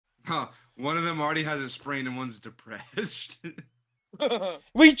Huh. One of them already has a sprain and one's depressed. It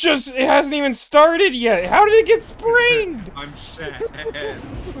hasn't even started yet. How did it get sprained? I'm sad.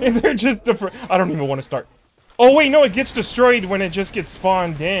 They're just I don't even want to start. Oh wait, no, it gets destroyed when it just gets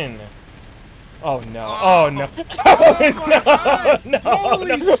spawned in. Oh no! Oh no! Oh no! No! Oh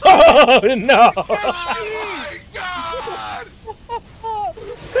no! Oh my god!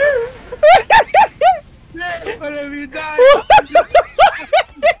 What have you done?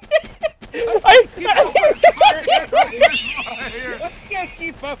 I can't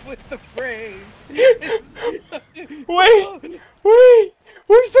keep up with the frame. Wait!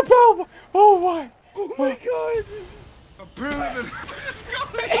 Where's the bell? Oh my! Oh my god! Apparently,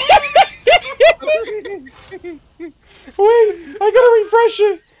 Wait! I gotta refresh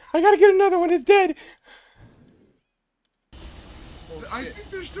it. I gotta get another one. It's dead. I think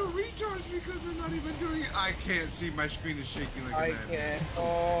they're still retards because they're not even doing it. I can't see. My screen is shaking like I a man. can't.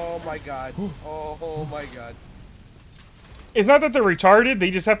 Oh my god. Oh my god. It's not that they're retarded.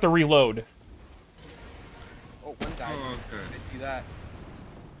 They just have to reload. Oh, one died. Oh, okay. I see that.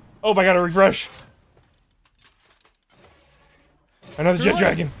 Oh, I gotta refresh. Another jet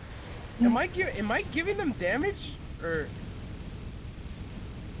dragon. Am I giving them damage or?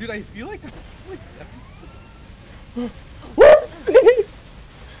 Dude, I feel like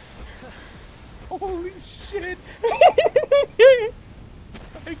holy shit!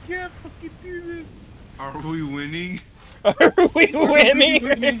 I can't fucking do this. Are we winning? Are we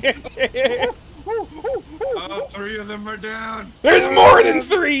winning? Oh, 3 of them are down. There's more than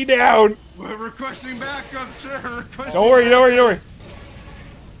 3 down. We're requesting backup, sir. Don't worry.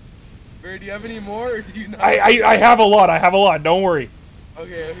 Barry, do you have any more, or do you not? I have a lot. Don't worry.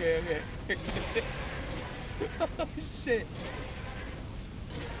 Okay. Oh shit.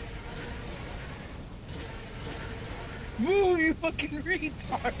 Move, you fucking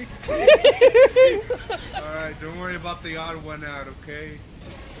retard! Alright, don't worry about the odd one out, okay?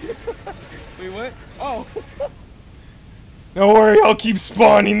 Wait, what? Oh! Don't worry, I'll keep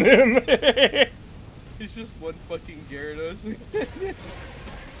spawning them. It's just one fucking Gyarados.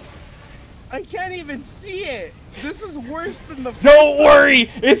 I can't even see it! This is worse than the- Don't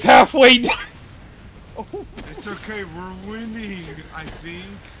worry, it's halfway done. Oh. It's okay, we're winning, I think.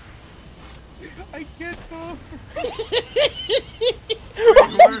 I can't go. Wait,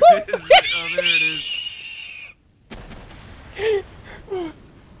 where is it? Oh, there it is.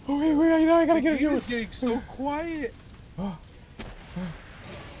 Oh, wait, I gotta get The it. game is getting so quiet. I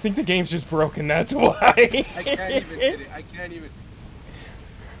think the game's just broken, that's why. I can't even hit it. I can't even.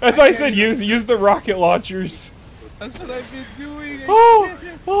 That's why I said use the rocket launchers. That's what I've been doing. Oh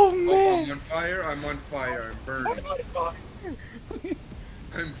man. Oh, I'm on fire, I'm burning.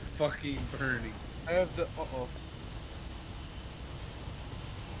 I'm fucking burning. I have the. Uh-oh.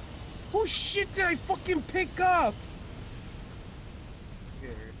 Oh shit, did I fucking pick up?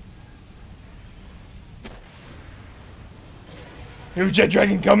 Here. New jet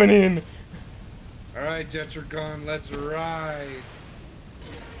dragon coming in. Alright, Jets are gone, let's ride.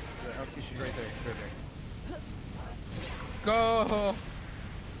 Okay, she's right there. Go!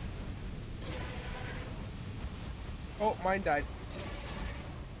 Oh, mine died.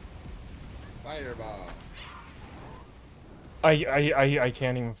 Fireball. I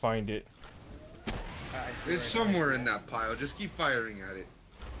can't even find it. It's somewhere in that pile, just keep firing at it.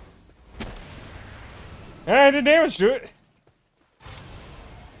 I did damage to it.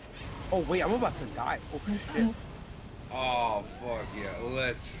 Oh wait, I'm about to die. Oh shit. Oh fuck yeah,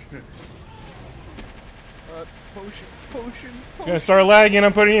 let's Potion. Gonna start lagging.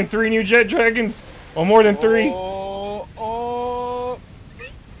 I'm putting in 3 new jet dragons. Well, more than 3. Oh.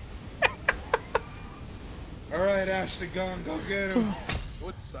 Alright, Ashton, go get him. It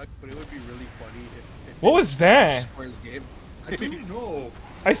would suck, but it would be really funny if What was that? Square's game. I don't know.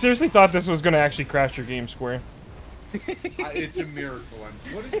 I seriously thought this was gonna actually crash your game, Square. It's a miracle.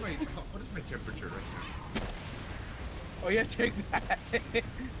 What is my temperature right now? Oh yeah, check that.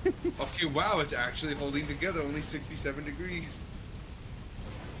 Okay, wow, it's actually holding together. Only 67 degrees.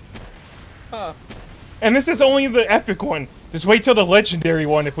 Huh. And this is only the epic one. Just wait till the legendary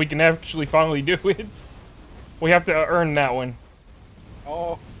one if we can actually finally do it. We have to earn that one.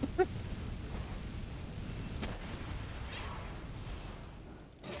 Oh.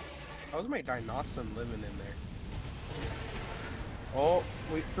 How's my Dinosaur living in there? Oh,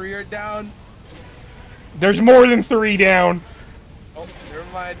 wait, 3 are down. There's more than 3 down. Oh, never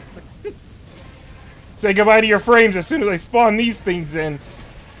mind. Say goodbye to your frames as soon as I spawn these things in.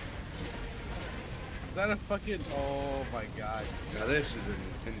 Is that a fucking... Oh my god. Now this is a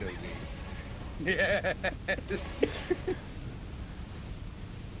Nintendo game. Yes.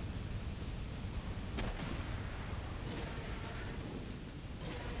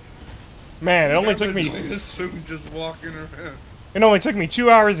 Man, it only took me. Assume just walking around. It only took me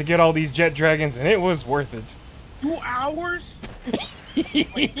 2 hours to get all these jet dragons, and it was worth it. 2 hours? Oh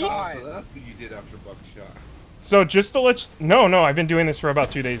my god. So that's what you did after Buckshot. So just to let you... No, I've been doing this for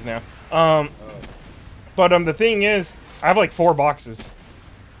about 2 days now. But the thing is, I have like 4 boxes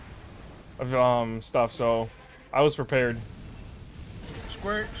of stuff, so I was prepared.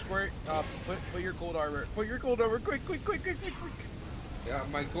 Squirt, put your gold armor. Put your gold armor, quick. Yeah,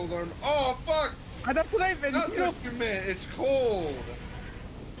 my gold armor. Oh fuck! That's what I meant. That's what you meant. It's cold.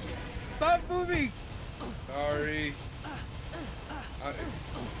 Stop moving. Sorry. I was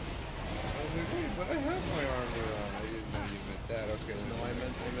like, wait, but I have my armor on. I didn't know you meant that. Okay. No, I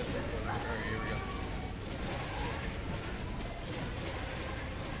meant this one. Alright, here we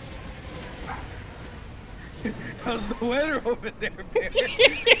go. How's the weather over there, Bear?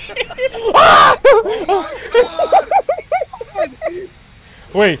 Oh my god!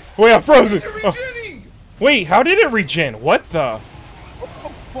 Wait, I'm frozen. It's Oh. regening! Wait, how did it regen? What the? What the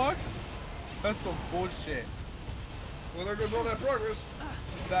fuck? That's some bullshit. Well, there goes all that progress.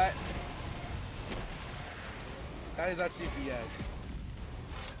 That is actually BS.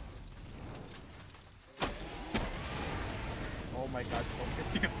 Oh my god, so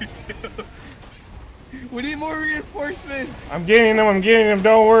we need more reinforcements! I'm getting them,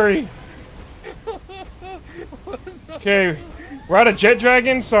 don't worry. Okay, we're out of jet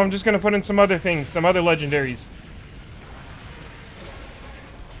dragons, so I'm just gonna put in some other things, some other legendaries.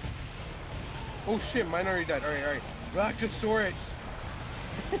 Oh shit, mine already died. Alright. Brachiosaurus.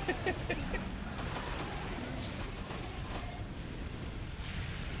 That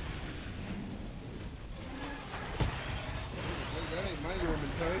ain't my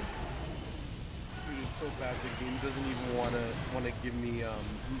Vermintide. Dude, it's so bad the game doesn't even wanna give me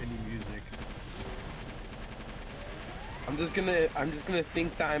any music. I'm just gonna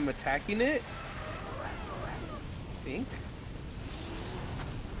think that I'm attacking it. Think?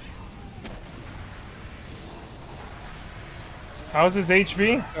 How's his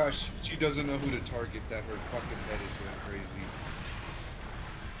HP? Gosh, she doesn't know who to target. That her fucking head is going crazy.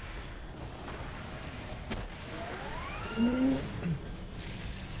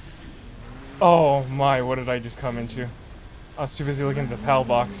 Oh my, what did I just come into? I was too busy looking at the PAL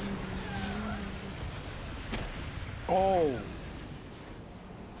box. Oh.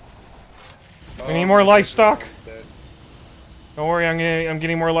 I need more livestock. Don't worry, I'm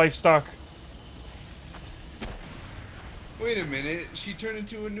getting more livestock. Wait a minute, she turned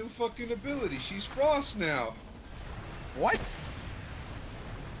into a new fucking ability. She's Frost now. What? I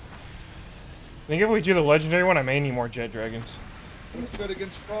think if we do the legendary one, I may need more jet dragons. Who's good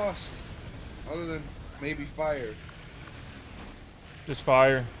against Frost? Other than maybe fire. Just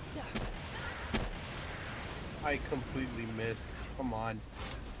fire. I completely missed. Come on.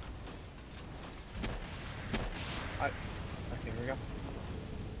 Okay, here we go.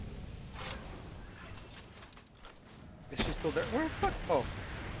 Is she still there? Where the fuck? Oh.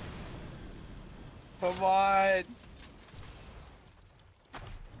 Come on.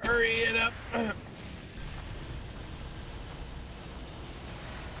 Hurry it up.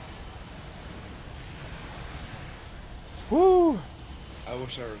 Woo! I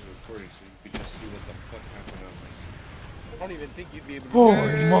wish I was recording so you could just see what the fuck happened on my screen. I don't even think you'd be able to.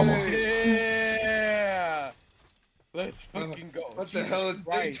 Holy mama! Yeah. Let's fucking go. What Jesus the hell? It's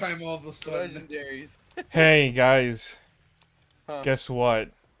Christ. daytime all of a sudden. Legendaries. Hey guys, Huh. guess what?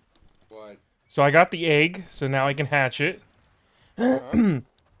 What? So I got the egg, so now I can hatch it. Huh?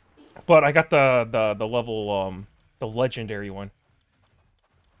 But I got the level the legendary one.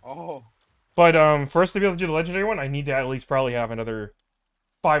 Oh. But for us to be able to do the legendary one, I need to at least probably have another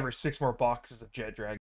 5 or 6 more boxes of jet dragons.